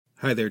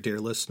Hi there, dear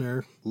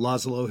listener.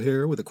 Laszlo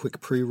here with a quick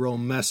pre-roll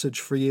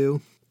message for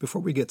you.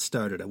 Before we get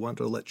started, I want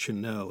to let you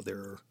know there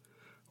are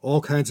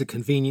all kinds of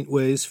convenient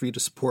ways for you to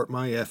support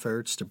my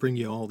efforts to bring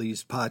you all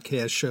these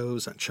podcast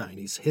shows on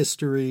Chinese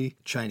history,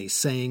 Chinese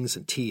sayings,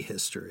 and tea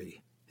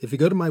history. If you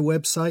go to my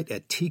website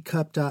at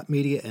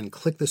teacup.media and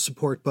click the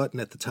support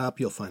button at the top,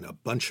 you'll find a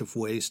bunch of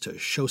ways to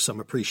show some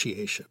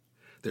appreciation.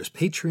 There's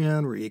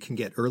Patreon, where you can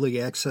get early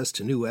access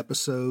to new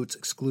episodes,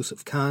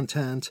 exclusive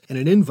content, and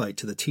an invite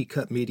to the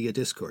Teacup Media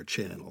Discord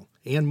channel,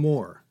 and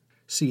more.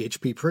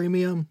 CHP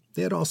Premium,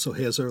 that also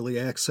has early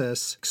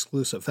access,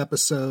 exclusive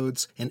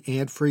episodes, and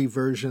ad-free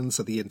versions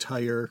of the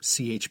entire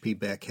CHP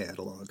back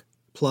catalog.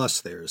 Plus,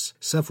 there's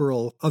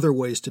several other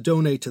ways to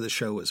donate to the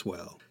show as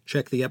well.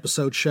 Check the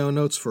episode show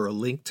notes for a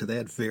link to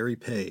that very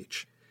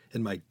page.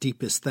 And my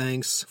deepest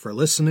thanks for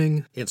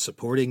listening and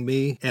supporting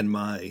me and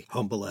my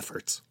humble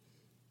efforts.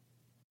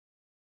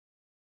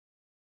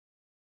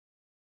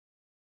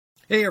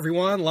 Hey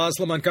everyone,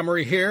 Laszlo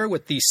Montgomery here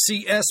with the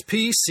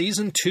CSP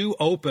Season 2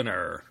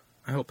 opener.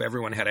 I hope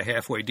everyone had a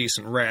halfway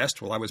decent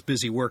rest while I was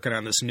busy working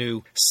on this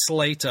new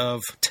slate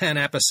of 10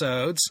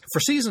 episodes. For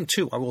Season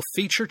 2, I will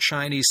feature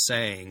Chinese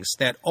sayings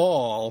that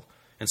all,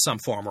 in some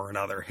form or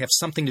another, have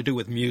something to do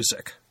with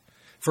music.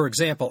 For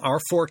example, our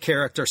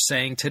four-character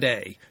saying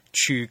today,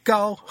 曲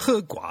高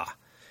和寡,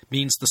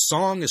 means the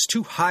song is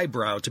too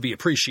highbrow to be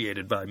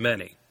appreciated by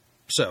many.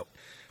 So,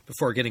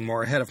 before getting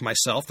more ahead of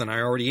myself than I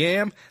already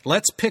am,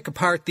 let's pick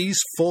apart these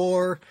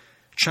four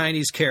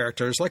Chinese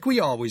characters like we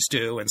always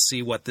do and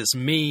see what this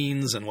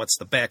means and what's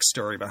the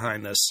backstory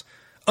behind this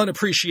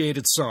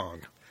unappreciated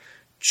song.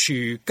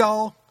 曲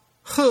高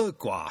和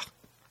寡.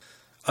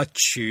 A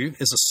qu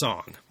is a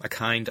song, a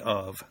kind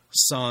of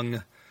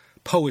sung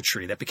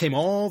poetry that became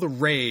all the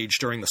rage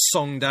during the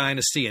Song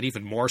dynasty and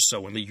even more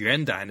so in the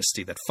Yuan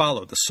dynasty that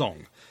followed the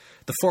Song.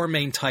 The four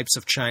main types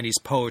of Chinese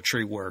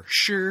poetry were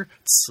shi,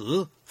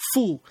 ci,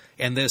 fu,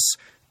 and this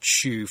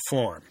qu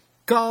form.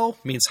 Gao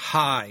means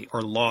high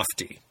or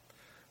lofty.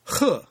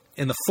 He,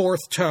 in the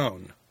fourth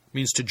tone,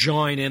 means to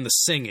join in the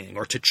singing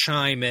or to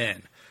chime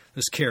in.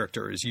 This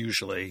character is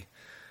usually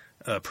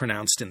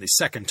pronounced in the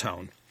second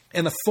tone.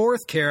 And the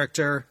fourth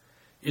character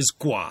is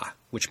gua,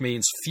 which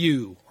means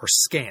few or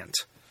scant.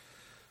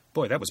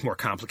 Boy, that was more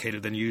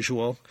complicated than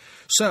usual.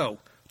 So,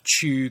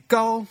 qu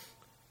gao,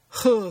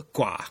 he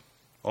gua.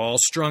 All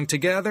strung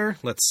together,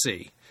 let's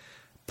see.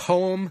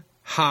 Poem,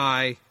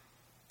 high,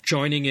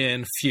 joining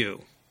in,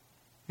 few.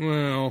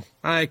 Well,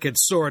 I could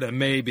sort of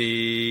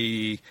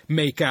maybe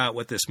make out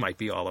what this might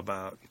be all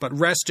about. But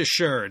rest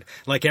assured,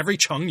 like every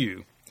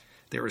Chengyu,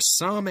 there is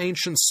some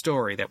ancient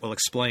story that will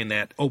explain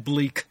that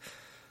oblique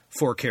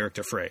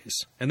four-character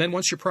phrase. And then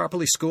once you're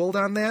properly schooled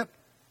on that,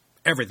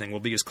 everything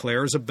will be as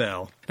clear as a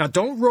bell. Now,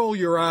 don't roll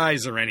your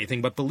eyes or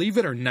anything, but believe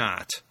it or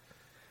not,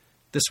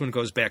 this one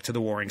goes back to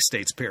the Warring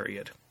States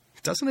period.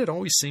 Doesn't it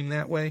always seem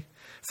that way?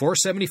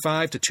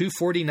 475 to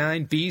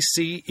 249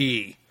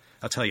 BCE.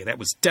 I'll tell you, that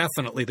was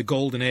definitely the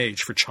golden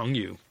age for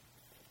Chengyu.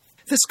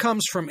 This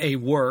comes from a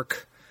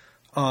work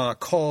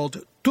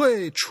called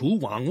对楚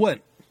王问,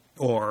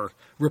 or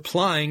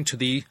replying to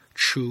the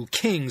Chu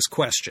King's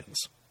questions.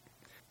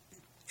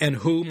 And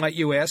who, might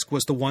you ask,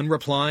 was the one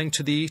replying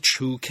to the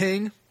Chu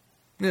King?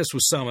 This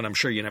was someone I'm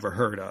sure you never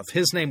heard of.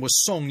 His name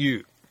was Song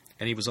Yu,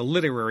 and he was a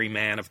literary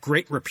man of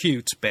great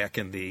repute back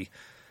in the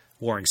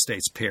Warring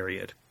States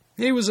period.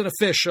 He was an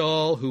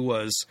official who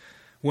was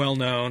well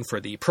known for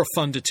the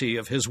profundity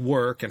of his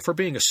work and for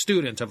being a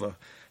student of a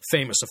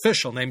famous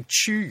official named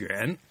Qu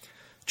Yuan.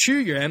 Qu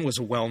Yuan was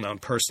a well-known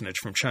personage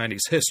from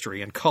Chinese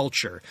history and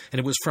culture, and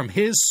it was from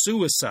his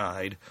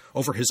suicide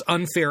over his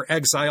unfair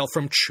exile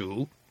from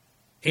Chu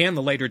and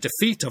the later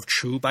defeat of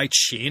Chu by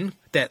Qin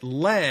that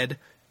led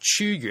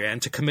Qu Yuan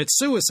to commit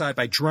suicide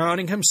by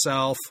drowning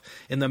himself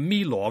in the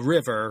Miluo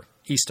River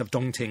east of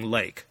Dongting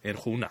Lake in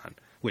Hunan,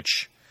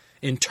 which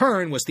in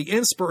turn was the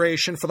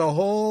inspiration for the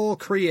whole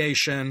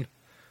creation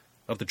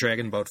of the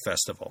Dragon Boat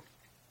Festival.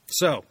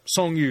 So,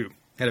 Song Yu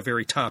had a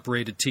very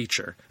top-rated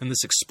teacher, and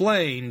this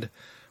explained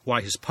why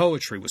his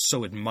poetry was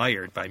so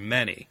admired by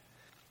many.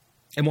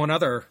 And one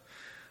other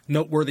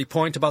noteworthy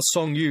point about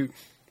Song Yu,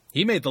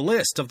 he made the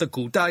list of the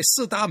Gudai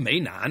Sida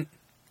Meinan,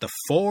 the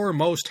four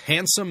most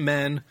handsome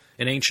men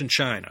in ancient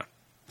China.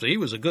 So he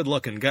was a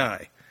good-looking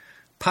guy.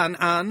 Pan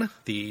An,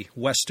 the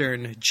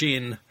Western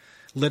Jin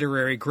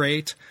literary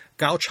great,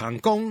 Gao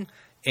Changgong,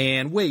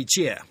 and Wei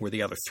Jie were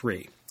the other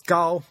three.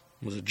 Gao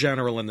was a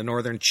general in the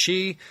northern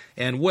Qi,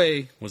 and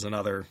Wei was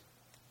another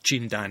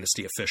Jin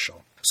dynasty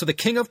official. So the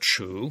king of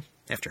Chu,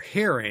 after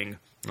hearing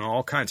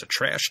all kinds of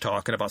trash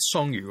talking about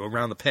Song Yu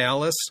around the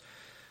palace,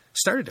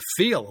 started to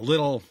feel a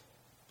little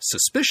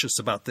suspicious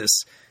about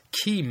this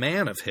key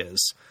man of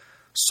his.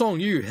 Song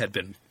Yu had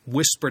been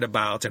whispered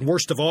about, and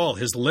worst of all,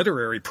 his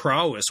literary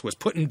prowess was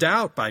put in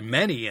doubt by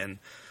many in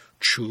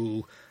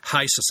Chu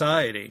high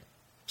society.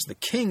 So the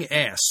king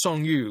asked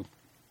Song Yu,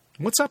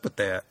 "What's up with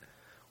that?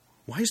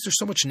 Why is there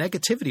so much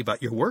negativity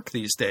about your work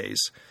these days?"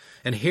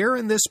 And here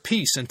in this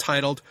piece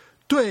entitled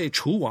对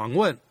楚王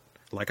问,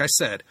 like I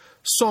said,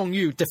 Song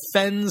Yu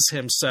defends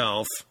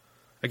himself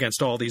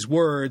against all these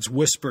words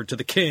whispered to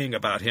the king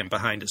about him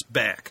behind his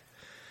back.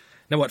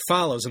 Now, what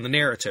follows in the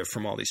narrative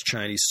from all these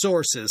Chinese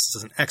sources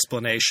is an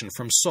explanation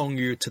from Song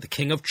Yu to the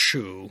king of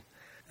Chu.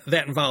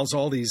 That involves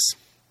all these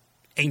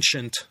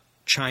ancient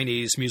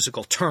Chinese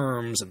musical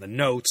terms and the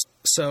notes.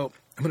 So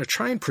I'm going to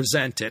try and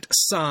present it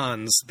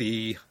sans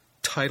the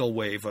tidal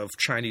wave of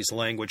Chinese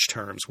language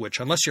terms, which,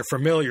 unless you're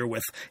familiar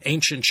with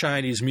ancient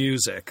Chinese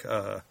music,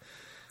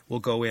 will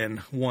go in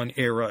one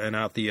era and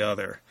out the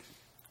other.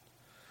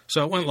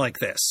 So it went like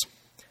this.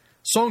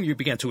 Song Yu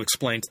began to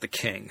explain to the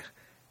king.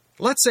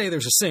 Let's say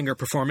there's a singer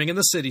performing in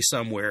the city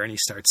somewhere, and he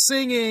starts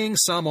singing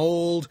some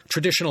old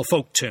traditional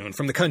folk tune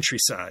from the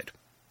countryside.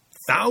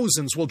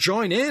 Thousands will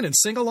join in and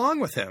sing along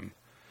with him.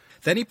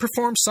 Then he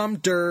performs some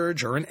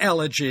dirge or an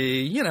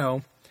elegy,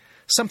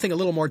 something a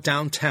little more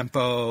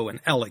down-tempo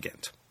and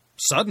elegant.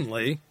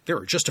 Suddenly, there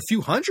are just a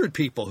few hundred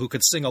people who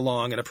could sing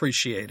along and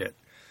appreciate it.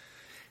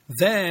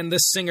 Then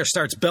this singer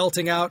starts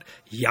belting out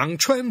Yang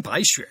Chun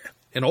Bai Xue,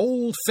 an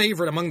old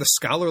favorite among the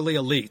scholarly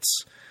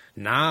elites.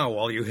 Now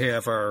all you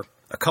have are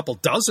a couple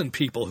dozen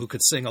people who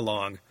could sing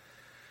along.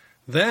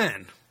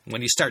 Then,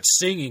 when he starts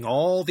singing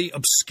all the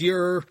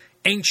obscure,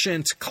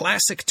 ancient,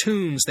 classic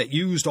tunes that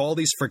used all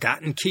these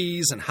forgotten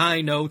keys and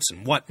high notes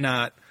and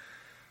whatnot,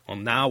 well,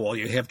 now all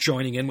you have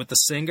joining in with the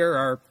singer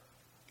are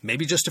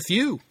maybe just a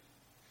few.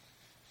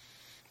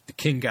 The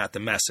king got the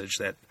message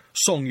that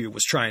Song Yu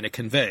was trying to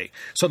convey.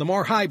 So the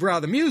more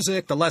highbrow the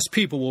music, the less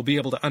people will be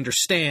able to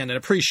understand and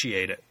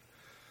appreciate it.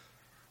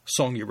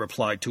 Song Yu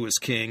replied to his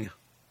king,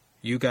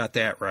 "You got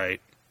that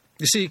right.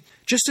 You see,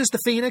 just as the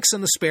phoenix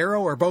and the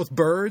sparrow are both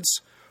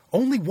birds,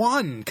 only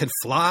one can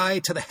fly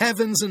to the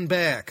heavens and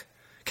back.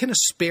 Can a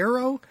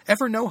sparrow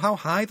ever know how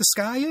high the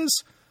sky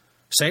is?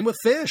 Same with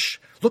fish.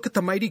 Look at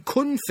the mighty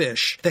kun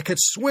fish that could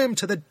swim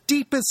to the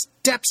deepest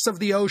depths of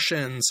the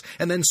oceans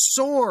and then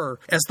soar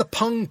as the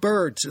pung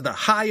bird to the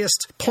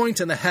highest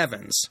point in the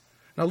heavens.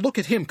 Now look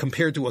at him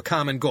compared to a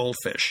common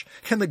goldfish.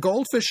 Can the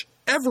goldfish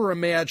ever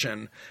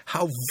imagine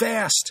how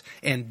vast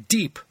and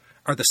deep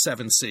are the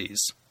seven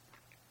seas?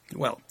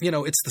 Well,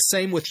 it's the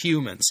same with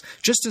humans.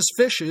 Just as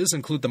fishes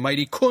include the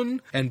mighty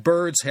kun and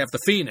birds have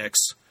the phoenix,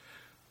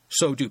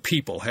 so do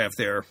people have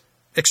their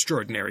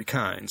extraordinary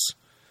kinds."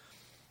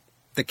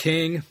 The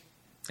king,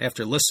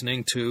 after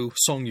listening to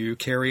Song Yu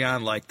carry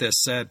on like this,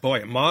 said, "Boy,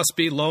 it must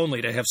be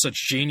lonely to have such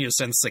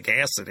genius and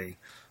sagacity."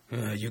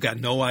 "You got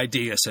no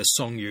idea," says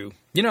Song Yu.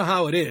 "You know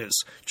how it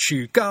is.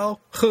 Qu gao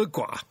he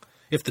gua.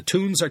 If the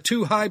tunes are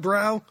too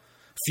highbrow,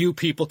 few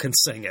people can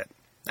sing it.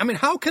 I mean,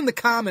 how can the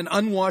common,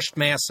 unwashed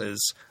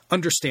masses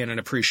understand and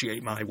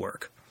appreciate my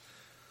work?"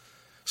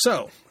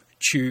 So,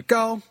 qu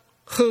gao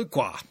he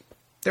gua.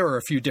 There are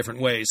a few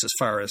different ways as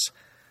far as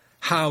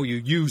how you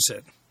use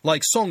it.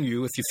 Like Song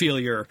Yu, if you feel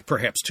you're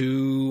perhaps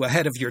too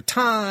ahead of your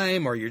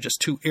time, or you're just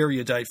too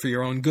erudite for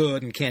your own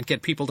good and can't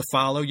get people to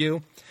follow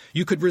you,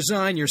 you could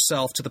resign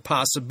yourself to the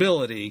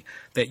possibility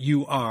that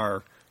you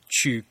are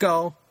qu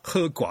gao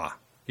he gua.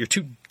 You're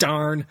too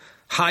darn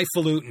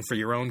highfalutin for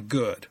your own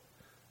good.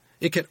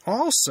 It could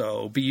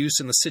also be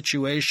used in the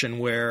situation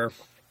where,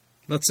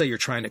 let's say you're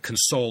trying to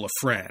console a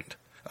friend.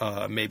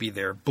 Maybe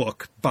their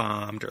book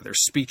bombed, or their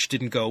speech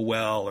didn't go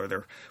well, or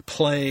their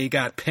play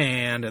got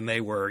panned, and they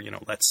were,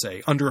 let's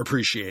say,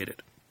 underappreciated.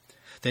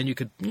 Then you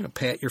could,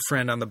 pat your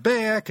friend on the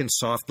back and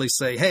softly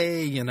say,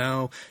 "Hey,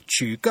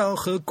 qu gao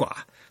he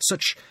gua.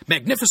 Such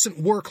magnificent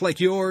work like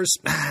yours,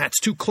 it's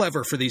too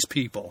clever for these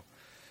people."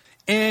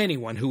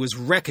 Anyone who is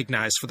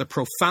recognized for the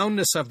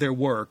profoundness of their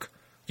work,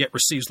 yet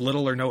receives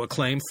little or no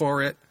acclaim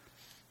for it,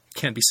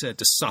 can be said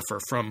to suffer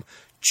from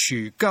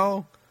qu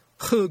gao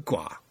he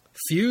gua.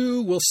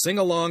 Few will sing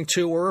along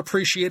to or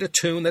appreciate a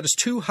tune that is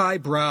too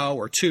highbrow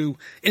or too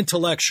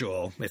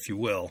intellectual, if you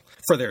will,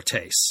 for their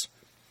tastes.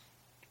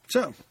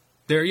 So,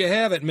 there you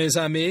have it, mes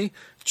amis.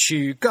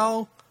 Qu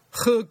gao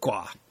he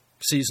gua.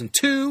 Season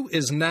 2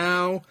 is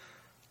now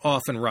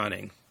off and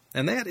running.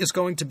 And that is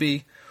going to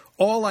be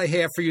all I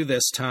have for you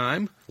this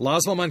time.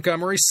 Laszlo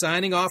Montgomery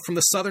signing off from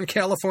the Southern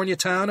California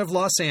town of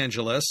Los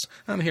Angeles.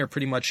 I'm here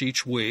pretty much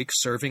each week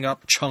serving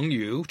up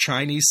Chengyu,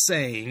 Chinese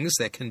sayings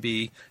that can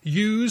be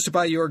used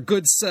by your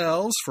good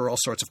selves for all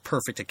sorts of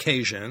perfect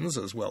occasions,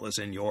 as well as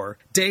in your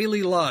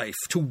daily life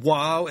to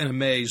wow and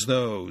amaze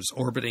those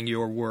orbiting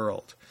your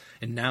world.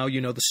 And now you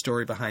know the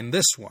story behind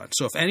this one.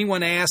 So if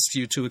anyone asks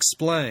you to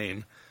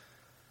explain,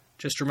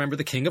 just remember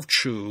the King of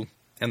Chu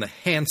and the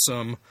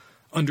handsome,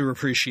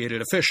 underappreciated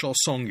official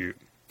Song Yu.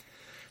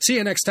 See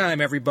you next time,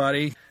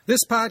 everybody. This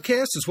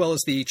podcast, as well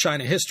as the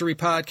China History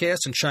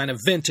Podcast and China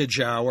Vintage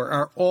Hour,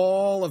 are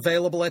all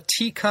available at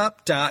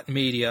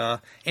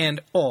teacup.media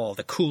and all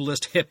the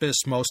coolest,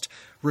 hippest, most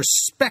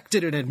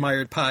respected and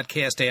admired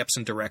podcast apps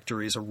and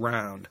directories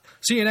around.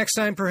 See you next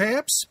time,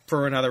 perhaps,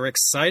 for another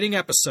exciting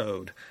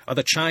episode of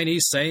the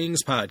Chinese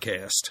Sayings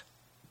Podcast.